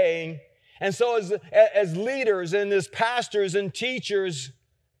saying. And so as leaders and as pastors and teachers,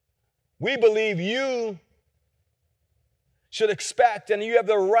 we believe you should expect and you have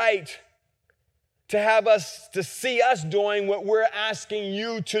the right to see us doing what we're asking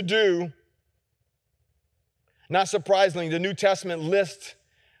you to do. Not surprisingly, the New Testament list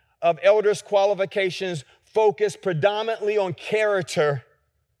of elders' qualifications focus predominantly on character.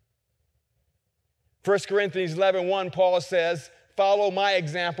 1 Corinthians 11:1, Paul says, follow my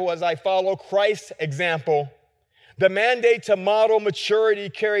example as I follow Christ's example. The mandate to model maturity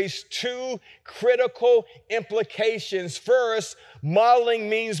carries 2 critical implications. First, modeling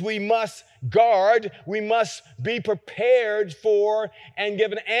means we must guard, we must be prepared for and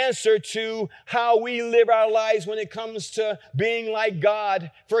give an answer to how we live our lives when it comes to being like God.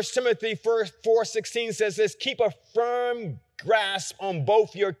 1 Timothy 4:16 says this, keep a firm grasp on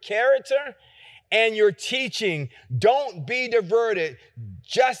both your character and your teaching. Don't be diverted.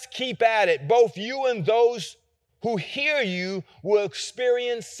 Just keep at it. Both you and those who hear you will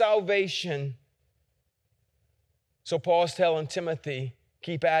experience salvation. So Paul's telling Timothy,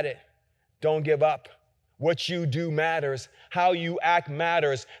 keep at it. Don't give up. What you do matters. How you act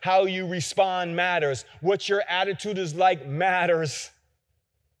matters. How you respond matters. What your attitude is like matters.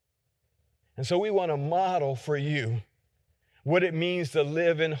 And so we want to model for you what it means to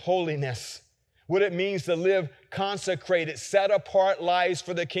live in holiness, what it means to live consecrated, set apart lives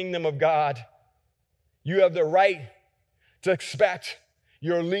for the kingdom of God. You have the right to expect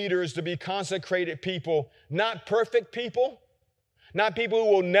your leaders to be consecrated people, not perfect people, not people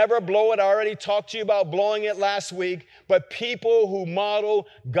who will never blow it. I already talked to you about blowing it last week, but people who model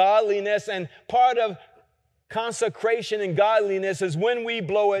godliness. And part of consecration and godliness is when we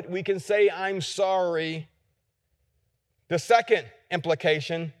blow it, we can say, I'm sorry. The second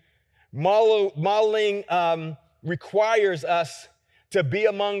implication, modeling requires us to be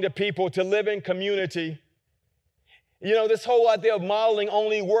among the people, to live in community. You know, this whole idea of modeling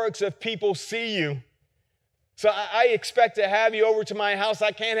only works if people see you. So I expect to have you over to my house.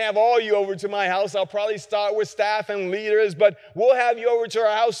 I can't have all you over to my house. I'll probably start with staff and leaders, but we'll have you over to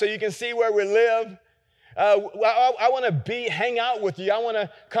our house so you can see where we live. I want to hang out with you. I want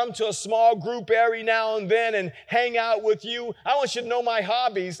to come to a small group every now and then and hang out with you. I want you to know my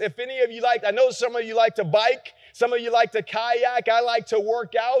hobbies. If any of you I know some of you like to bike. Some of you like to kayak. I like to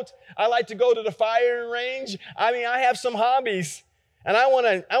work out. I like to go to the firing range. I mean, I have some hobbies. And I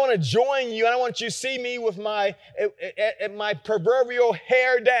want to join you, and I want you to see me with my proverbial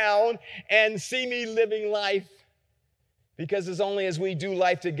hair down and see me living life. Because it's only as we do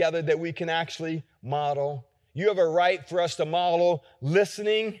life together that we can actually model. You have a right for us to model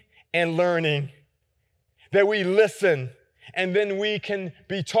listening and learning. That we listen, and then we can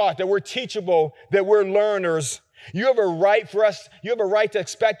be taught, that we're teachable, that we're learners. You have a right to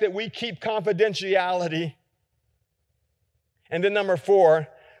expect that we keep confidentiality. And then number 4,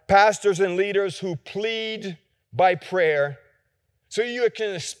 pastors and leaders who plead by prayer. So you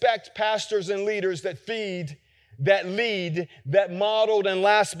can expect pastors and leaders that feed, that lead, that modeled, and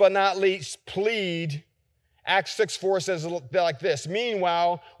last but not least, plead. Acts 6:4 says like this,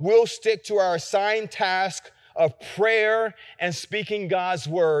 meanwhile, we'll stick to our assigned task of prayer and speaking God's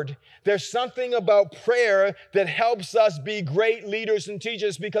word. There's something about prayer that helps us be great leaders and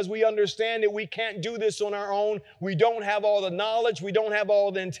teachers because we understand that we can't do this on our own. We don't have all the knowledge. We don't have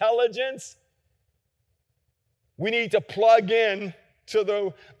all the intelligence. We need to plug into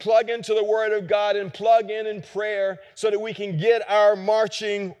the word of God and plug in prayer so that we can get our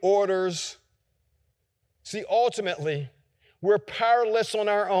marching orders. See, ultimately, we're powerless on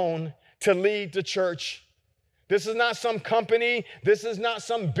our own to lead the church. This is not some company. This is not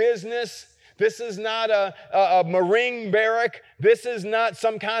some business. This is not a Marine barrack. This is not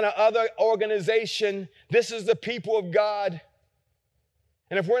some kind of other organization. This is the people of God.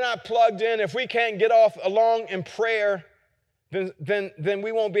 And if we're not plugged in, if we can't get off along in prayer, then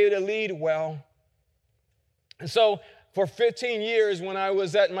we won't be able to lead well. And so for 15 years, when I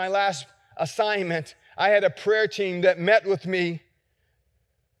was at my last assignment, I had a prayer team that met with me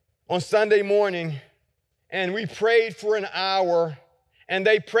on Sunday morning. And we prayed for an hour, and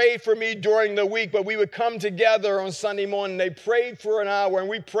they prayed for me during the week, but we would come together on Sunday morning. They prayed for an hour, and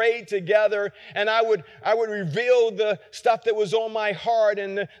we prayed together, and I would reveal the stuff that was on my heart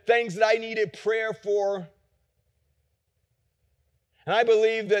and the things that I needed prayer for. And I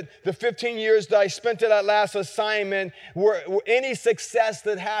believe that the 15 years that I spent at that last assignment, any success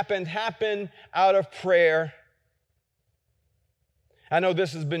that happened out of prayer. I know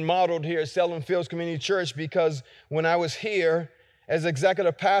this has been modeled here at Selden Fields Community Church because when I was here as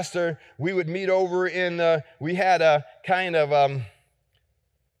executive pastor, we would meet over we had a kind of,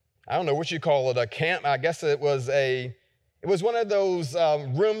 I don't know what you call it, a camp. I guess it was one of those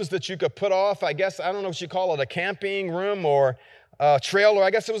rooms that you could put off. I don't know what you call it, a camping room or a trailer.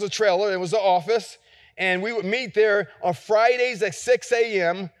 I guess it was a trailer. It was an office. And we would meet there on Fridays at 6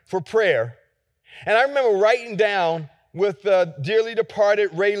 a.m. for prayer. And I remember writing down with the dearly departed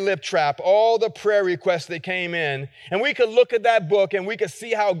Ray Liptrap, all the prayer requests that came in. And we could look at that book and we could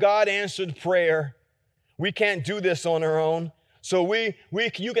see how God answered prayer. We can't do this on our own. So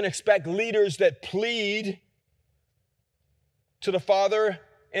you can expect leaders that plead to the Father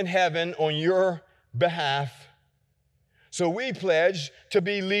in heaven on your behalf. So we pledge to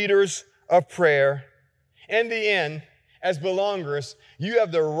be leaders of prayer. In the end, as belongers, you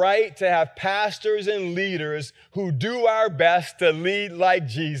have the right to have pastors and leaders who do our best to lead like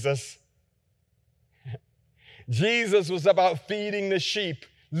Jesus. Jesus was about feeding the sheep,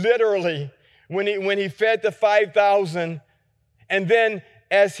 literally, when he fed the 5,000. And then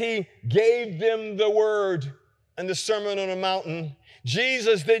as he gave them the word in the Sermon on the Mountain,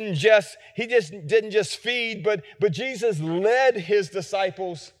 Jesus didn't just feed, but Jesus led his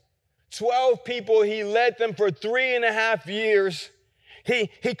disciples. 12 people, he led them for 3.5 years.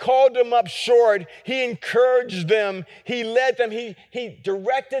 He called them up short. He encouraged them. He led them. He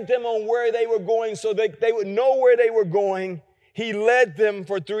directed them on where they were going so that they would know where they were going. He led them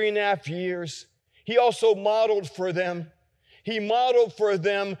for 3.5 years. He also modeled for them. He modeled for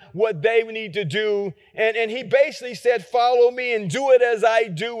them what they need to do. And he basically said, follow me and do it as I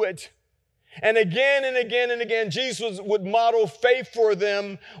do it. And again and again and again, Jesus would model faith for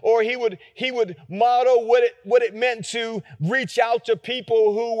them, or he would model what it meant to reach out to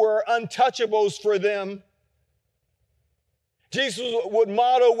people who were untouchables for them. Jesus would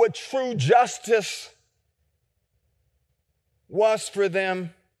model what true justice was for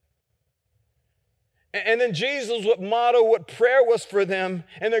them. And then Jesus would model what prayer was for them.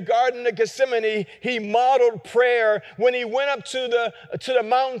 In the Garden of Gethsemane, he modeled prayer. When he went up to the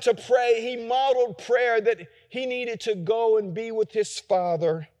mountain to pray, he modeled prayer that he needed to go and be with his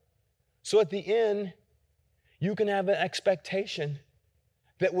Father. So at the end, you can have an expectation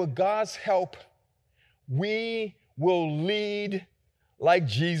that with God's help, we will lead like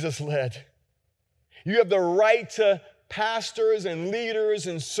Jesus led. You have the right to pastors and leaders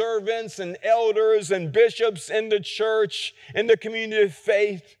and servants and elders and bishops in the church, in the community of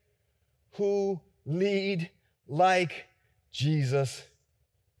faith, who lead like Jesus.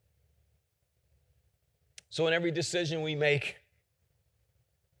 So in every decision we make,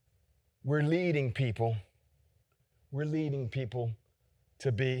 we're leading people. We're leading people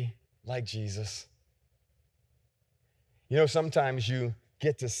to be like Jesus. You know, sometimes you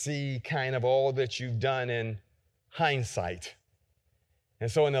get to see kind of all that you've done in hindsight.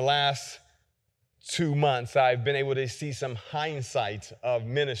 And so in the last 2 months, I've been able to see some hindsight of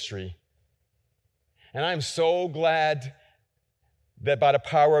ministry. And I'm so glad that by the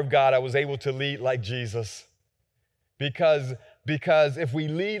power of God, I was able to lead like Jesus. Because if we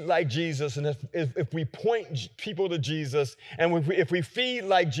lead like Jesus, and if we point people to Jesus, and if we feed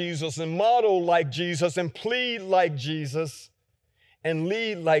like Jesus, and model like Jesus, and plead like Jesus, and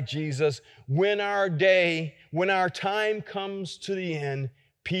lead like Jesus, when our time comes to the end,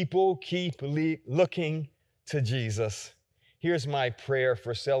 people keep looking to Jesus. Here's my prayer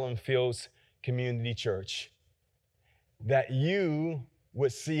for Salem Fields Community Church, that you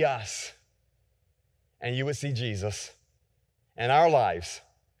would see us and you would see Jesus, and our lives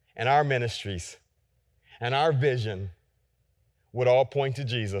and our ministries and our vision would all point to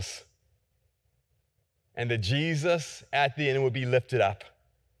Jesus, and that Jesus at the end would be lifted up.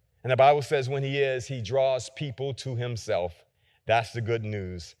 And the Bible says when he is, he draws people to himself. That's the good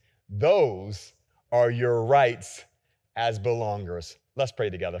news. Those are your rights as belongers. Let's pray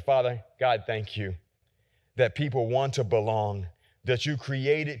together. Father, God, thank you that people want to belong, that you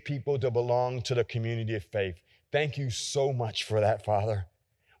created people to belong to the community of faith. Thank you so much for that, Father.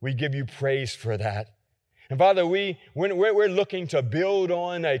 We give you praise for that. And Father, we're looking to build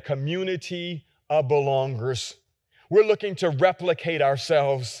on a community of belongers. We're looking to replicate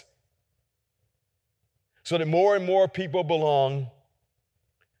ourselves so that more and more people belong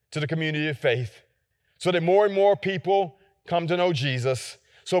to the community of faith, so that more and more people come to know Jesus,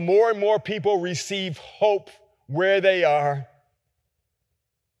 so more and more people receive hope where they are.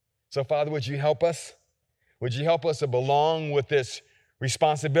 So, Father, would you help us? Would you help us to belong with its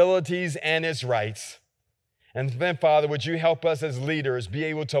responsibilities and its rights? And then, Father, would you help us as leaders be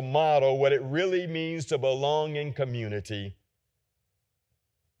able to model what it really means to belong in community,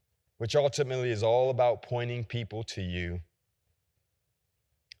 which ultimately is all about pointing people to you.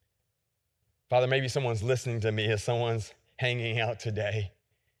 Father, maybe someone's listening to me as someone's hanging out today,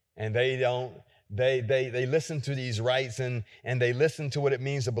 and they listen to these rights and they listen to what it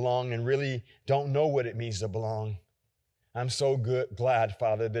means to belong and really don't know what it means to belong. I'm so glad,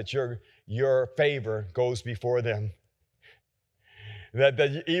 Father, that your favor goes before them.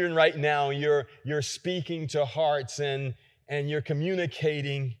 That even right now you're speaking to hearts and you're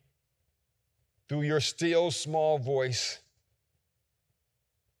communicating through your still small voice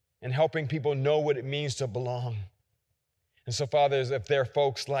and helping people know what it means to belong. And so, Father, if there are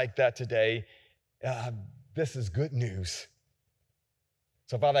folks like that today, this is good news.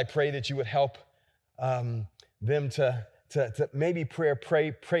 So, Father, I pray that you would help them to maybe pray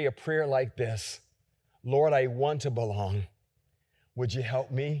a prayer like this. Lord, I want to belong. Would you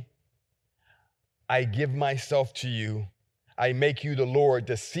help me? I give myself to you. I make you the Lord,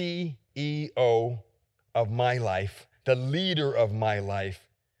 the CEO of my life, the leader of my life.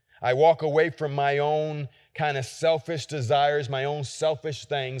 I walk away from my own kind of selfish desires, my own selfish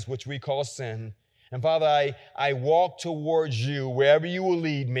things, which we call sin. And Father, I walk towards you wherever you will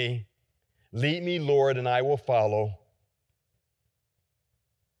lead me. Lead me, Lord, and I will follow.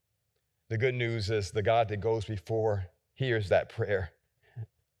 The good news is the God that goes before hears that prayer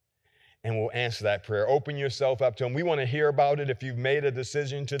and will answer that prayer. Open yourself up to him. We want to hear about it. If you've made a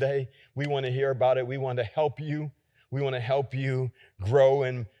decision today, we want to hear about it. We want to help you. We want to help you grow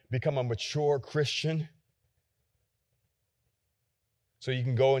and become a mature Christian. So you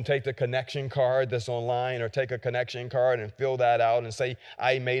can go and take the connection card that's online or take a connection card and fill that out and say,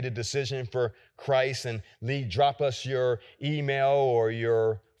 I made a decision for Christ, and drop us your email or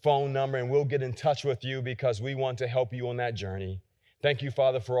your phone number and we'll get in touch with you because we want to help you on that journey. Thank you,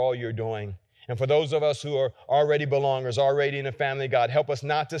 Father, for all you're doing. And for those of us who are already belongers, already in the family of God, help us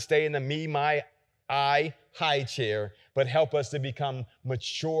not to stay in the me, my, I, high chair, but help us to become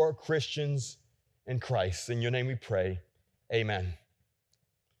mature Christians in Christ. In your name we pray. Amen.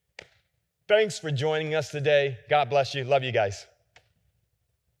 Thanks for joining us today. God bless you. Love you guys.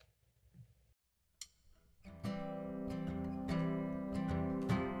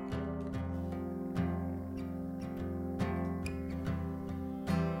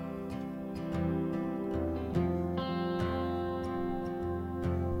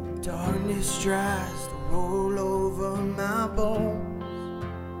 Darkness dries the roll over my bones.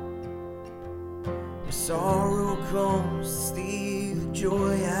 Where sorrow comes to steal the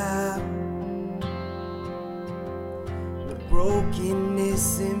joy out. Where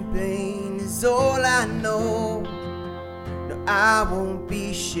brokenness and pain is all I know. No, I won't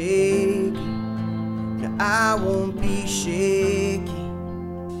be shaken. No, I won't be shaken.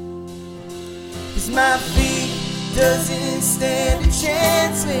 'Cause my feet doesn't stand a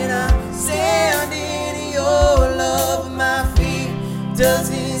chance when I'm standing in your love. My feet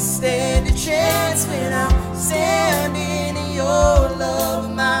doesn't stand a chance when I'm standing in your love.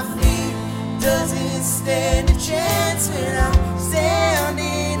 My feet doesn't stand a chance when I'm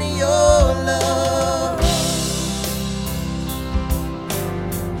standing in your love.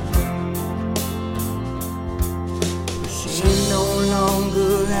 She no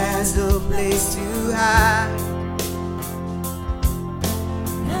longer has a place to hide.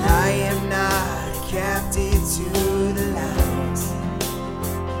 I am not captive to the lies.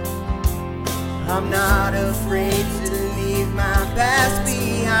 I'm not afraid to leave my past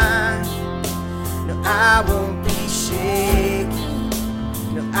behind. No, I won't be shaken.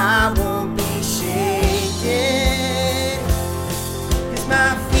 No, I won't be shaken. 'Cause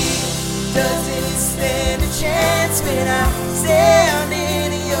my feet doesn't stand a chance when I'm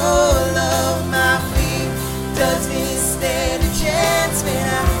standing in your love. My feet doesn't stand a chance when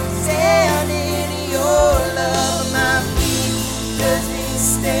I'm standing in your love. My feet doesn't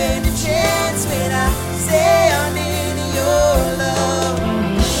stand a chance when I'm standing in your love.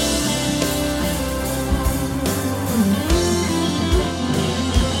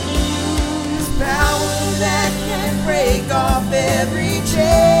 There's power that can break off every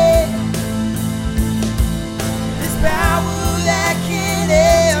chain. There's power that can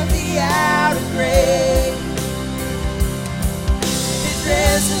empty out a grave.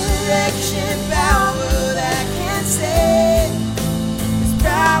 Resurrection power that can save. There's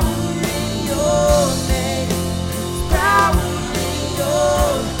power in your name. There's power in your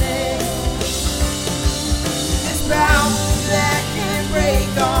name. There's power that can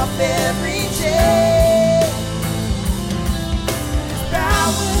break off every chain. There's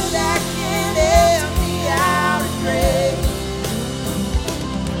power that can empty out a grave.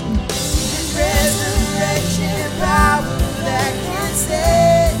 There's resurrection power that can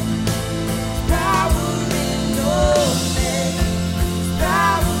save. Power in your name.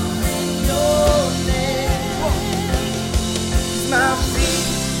 Power in your name. 'Cause my feet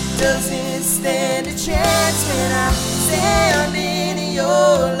doesn't stand a chance when I'm standing in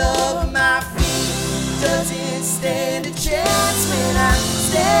your love. My feet doesn't stand a chance when I'm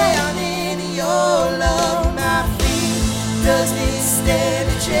standing in your love. My feet doesn't stand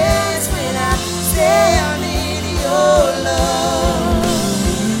a chance when I'm standing in your love.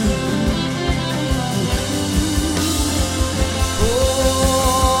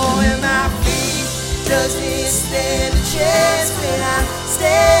 Oh, and my feet doesn't stand a chance when I'm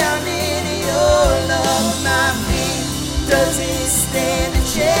standing in your love. My feet doesn't stand a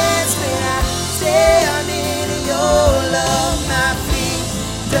chance when I'm standing in your love. My feet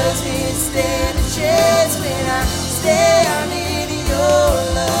doesn't stand a chance when I'm standing in your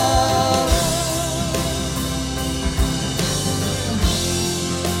love.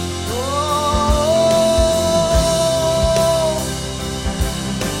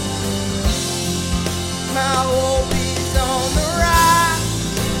 My hope is on the rise.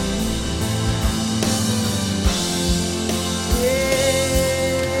 Yeah,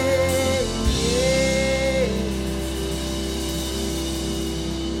 yeah.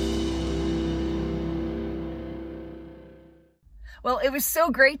 Well, it was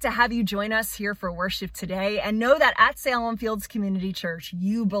so great to have you join us here for worship today, and know that at Salem Fields Community Church,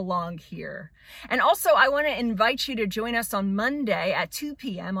 you belong here. And also, I want to invite you to join us on Monday at 2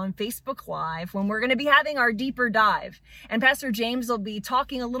 p.m. on Facebook Live, when we're going to be having our deeper dive. And Pastor James will be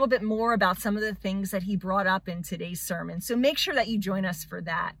talking a little bit more about some of the things that he brought up in today's sermon. So make sure that you join us for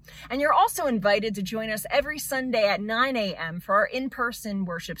that. And you're also invited to join us every Sunday at 9 a.m. for our in-person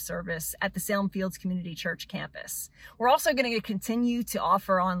worship service at the Salem Fields Community Church campus. We're also going to continue to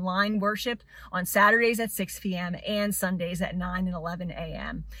offer online worship on Saturdays at 6 p.m. and Sundays at 9 and 11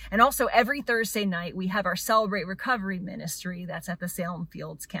 a.m. And also every Thursday night, we have our Celebrate Recovery ministry that's at the Salem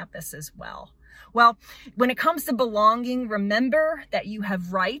Fields campus as well. Well, when it comes to belonging, remember that you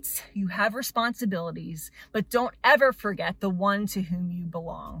have rights, you have responsibilities, but don't ever forget the one to whom you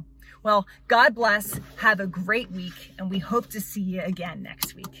belong. Well, God bless, have a great week, and we hope to see you again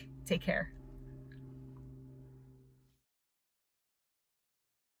next week. Take care.